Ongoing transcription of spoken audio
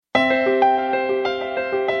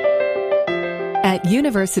At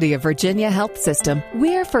University of Virginia Health System,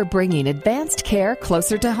 we're for bringing advanced care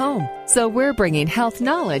closer to home. So we're bringing health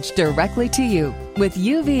knowledge directly to you with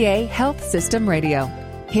UVA Health System Radio.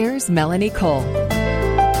 Here's Melanie Cole.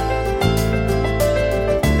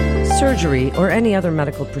 Surgery or any other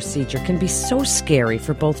medical procedure can be so scary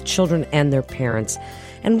for both children and their parents.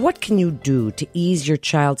 And what can you do to ease your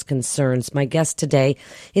child's concerns? My guest today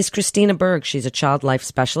is Kristina Berg. She's a child life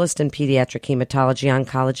specialist in pediatric hematology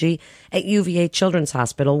oncology at UVA Children's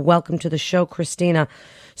Hospital. Welcome to the show, Kristina.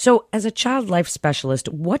 So as a child life specialist,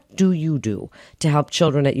 what do you do to help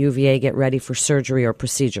children at UVA get ready for surgery or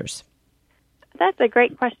procedures? That's a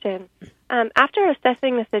great question. After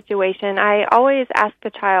assessing the situation, I always ask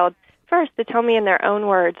the child first to tell me in their own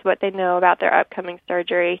words what they know about their upcoming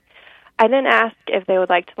surgery. I then ask if they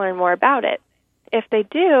would like to learn more about it. If they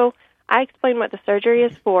do, I explain what the surgery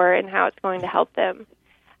is for and how it's going to help them.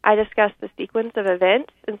 I discuss the sequence of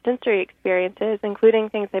events and sensory experiences, including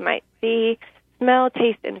things they might see, smell,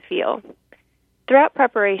 taste, and feel. Throughout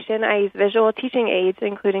preparation, I use visual teaching aids,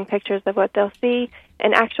 including pictures of what they'll see,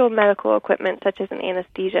 and actual medical equipment such as an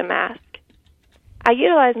anesthesia mask. I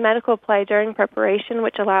utilize medical play during preparation,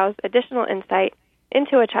 which allows additional insight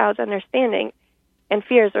into a child's understanding and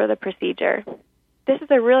fears of the procedure. This is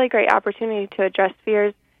a really great opportunity to address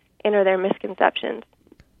fears and or their misconceptions.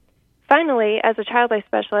 Finally, as a child life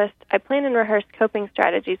specialist, I plan and rehearse coping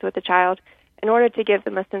strategies with the child in order to give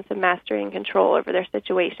them a sense of mastery and control over their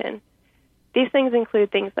situation. These things include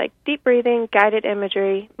things like deep breathing, guided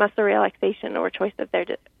imagery, muscle relaxation, or choice of their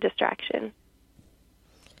distraction.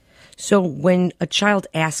 So when a child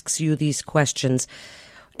asks you these questions,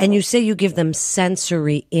 and you say you give them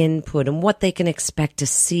sensory input and what they can expect to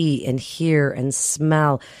see and hear and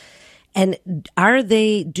smell, and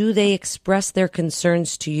do they express their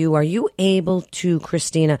concerns to you? Are you able to,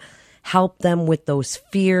 Kristina, help them with those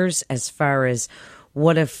fears as far as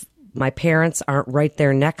what if my parents aren't right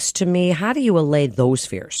there next to me? How do you allay those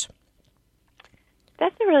fears?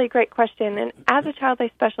 That's a really great question. And as a child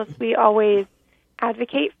life specialist, we always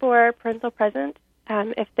advocate for parental presence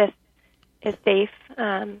if this is safe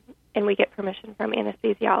and we get permission from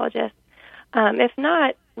anesthesiologists. If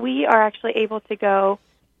not, we are actually able to go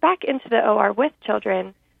back into the OR with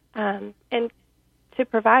children and to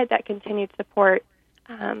provide that continued support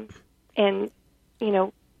and,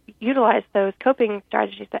 utilize those coping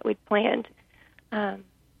strategies that we'd planned. And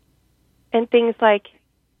things like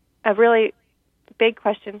a really big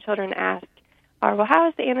question children ask are, well, how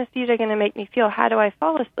is the anesthesia going to make me feel? How do I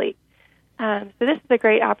fall asleep? So this is a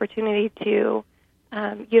great opportunity to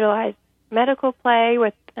utilize medical play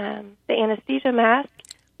with the anesthesia mask.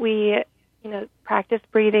 We, practice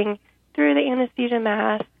breathing through the anesthesia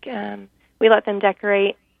mask. We let them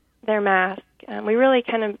decorate their mask. We really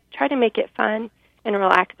kind of try to make it fun and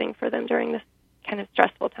relaxing for them during this kind of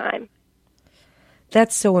stressful time.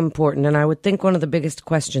 That's so important, and I would think one of the biggest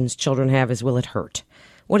questions children have is, will it hurt?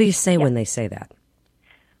 What do you say when they say that?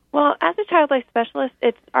 Well, as a child life specialist,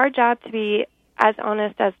 it's our job to be as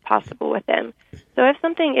honest as possible with them. So if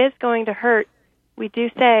something is going to hurt, we do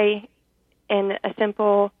say in a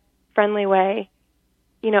simple, friendly way,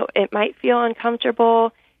 it might feel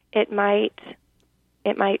uncomfortable, it might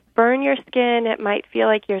burn your skin, it might feel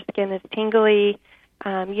like your skin is tingly,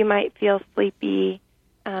 you might feel sleepy.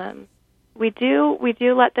 We do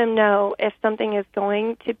let them know if something is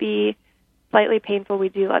going to be slightly painful. We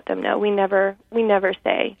do let them know. We never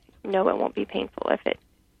say no, it won't be painful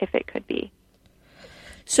if it could be.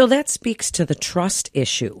 So that speaks to the trust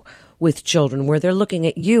issue with children, where they're looking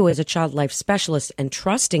at you as a child life specialist and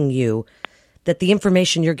trusting you that the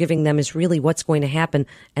information you're giving them is really what's going to happen,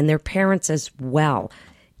 and their parents as well.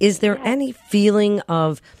 Is there any feeling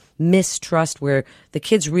of mistrust where the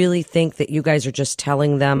kids really think that you guys are just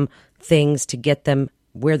telling them things to get them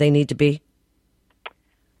where they need to be?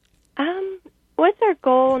 What's our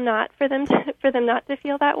goal? Not for them not to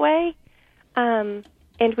feel that way, and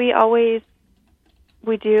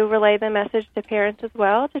we do relay the message to parents as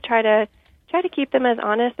well to try to keep them as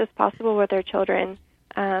honest as possible with their children.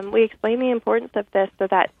 We explain the importance of this so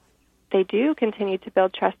that they do continue to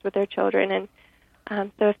build trust with their children,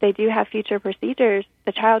 and so if they do have future procedures,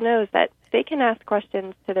 the child knows that they can ask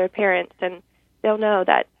questions to their parents, and they'll know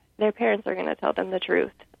that their parents are going to tell them the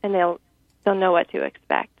truth, and they'll know what to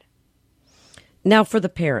expect. Now, for the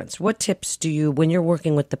parents, what tips do you, when you're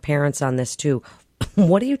working with the parents on this too,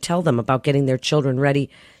 what do you tell them about getting their children ready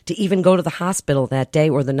to even go to the hospital that day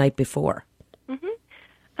or the night before?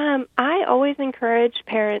 I always encourage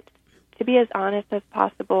parents to be as honest as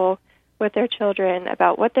possible with their children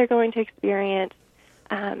about what they're going to experience,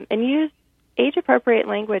 and use age-appropriate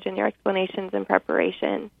language in your explanations and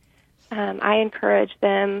preparation. I encourage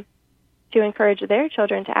them to encourage their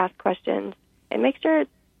children to ask questions and make sure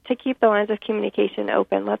to keep the lines of communication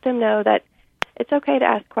open. Let them know that it's okay to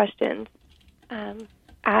ask questions.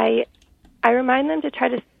 I remind them to try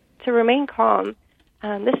to remain calm.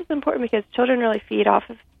 This is important because children really feed off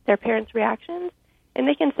of their parents' reactions, and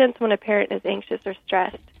they can sense when a parent is anxious or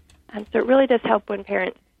stressed. So it really does help when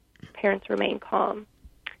parents remain calm.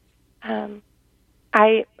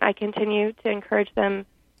 I continue to encourage them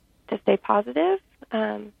to stay positive,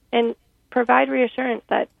 and provide reassurance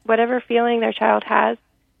that whatever feeling their child has,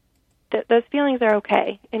 those feelings are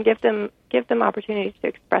okay, and give them opportunities to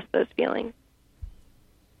express those feelings.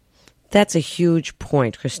 That's a huge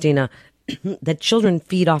point, Kristina, that children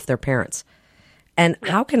feed off their parents. And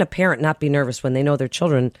how can a parent not be nervous when they know their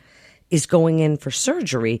children is going in for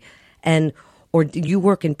surgery? Or you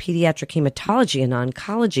work in pediatric hematology and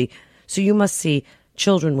oncology, so you must see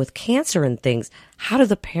children with cancer and things. How do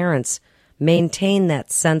the parents maintain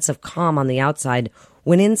that sense of calm on the outside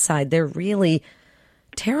when inside they're really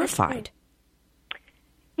terrified?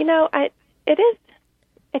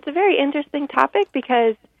 It's a very interesting topic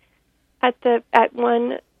because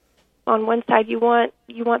on one side you want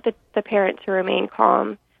the parent to remain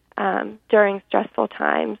calm during stressful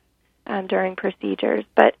times, during procedures,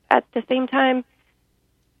 but at the same time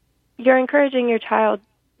you're encouraging your child.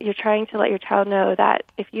 You're trying to let your child know that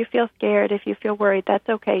if you feel scared, if you feel worried, that's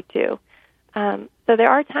okay too. So there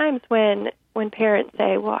are times when parents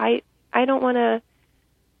say, "Well, I don't want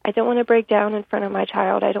to break down in front of my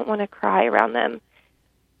child. I don't want to cry around them."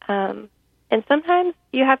 And sometimes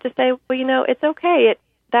you have to say, "Well, it's okay."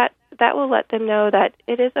 That will let them know that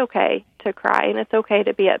it is okay to cry and it's okay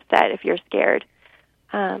to be upset if you're scared.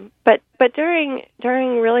 But during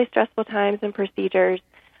really stressful times and procedures,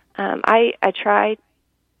 I try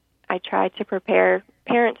to prepare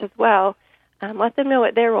parents as well. Let them know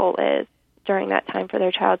what their role is during that time for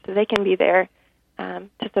their child, so they can be there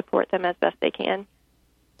to support them as best they can.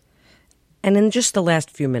 And in just the last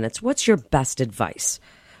few minutes, what's your best advice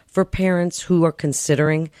for parents who are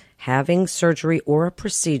considering having surgery or a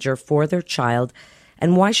procedure for their child,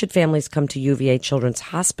 and why should families come to UVA Children's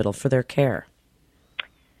Hospital for their care?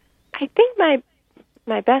 I think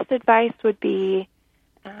my best advice would be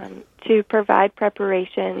to provide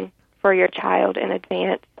preparation for your child in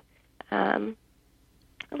advance.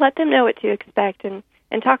 Let them know what to expect and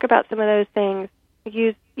talk about some of those things.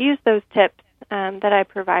 Use those tips that I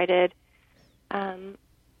provided.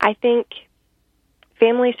 I think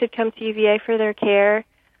families should come to UVA for their care,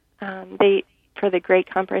 for the great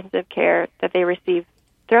comprehensive care that they receive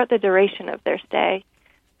throughout the duration of their stay.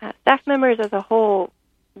 Staff members as a whole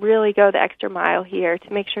really go the extra mile here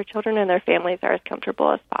to make sure children and their families are as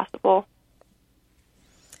comfortable as possible.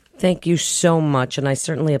 Thank you so much, and I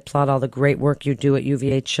certainly applaud all the great work you do at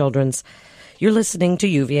UVA Children's. You're listening to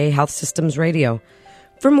UVA Health Systems Radio.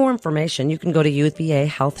 For more information, you can go to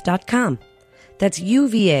uvahealth.com. That's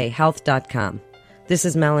uvahealth.com. This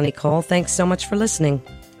is Melanie Cole. Thanks so much for listening.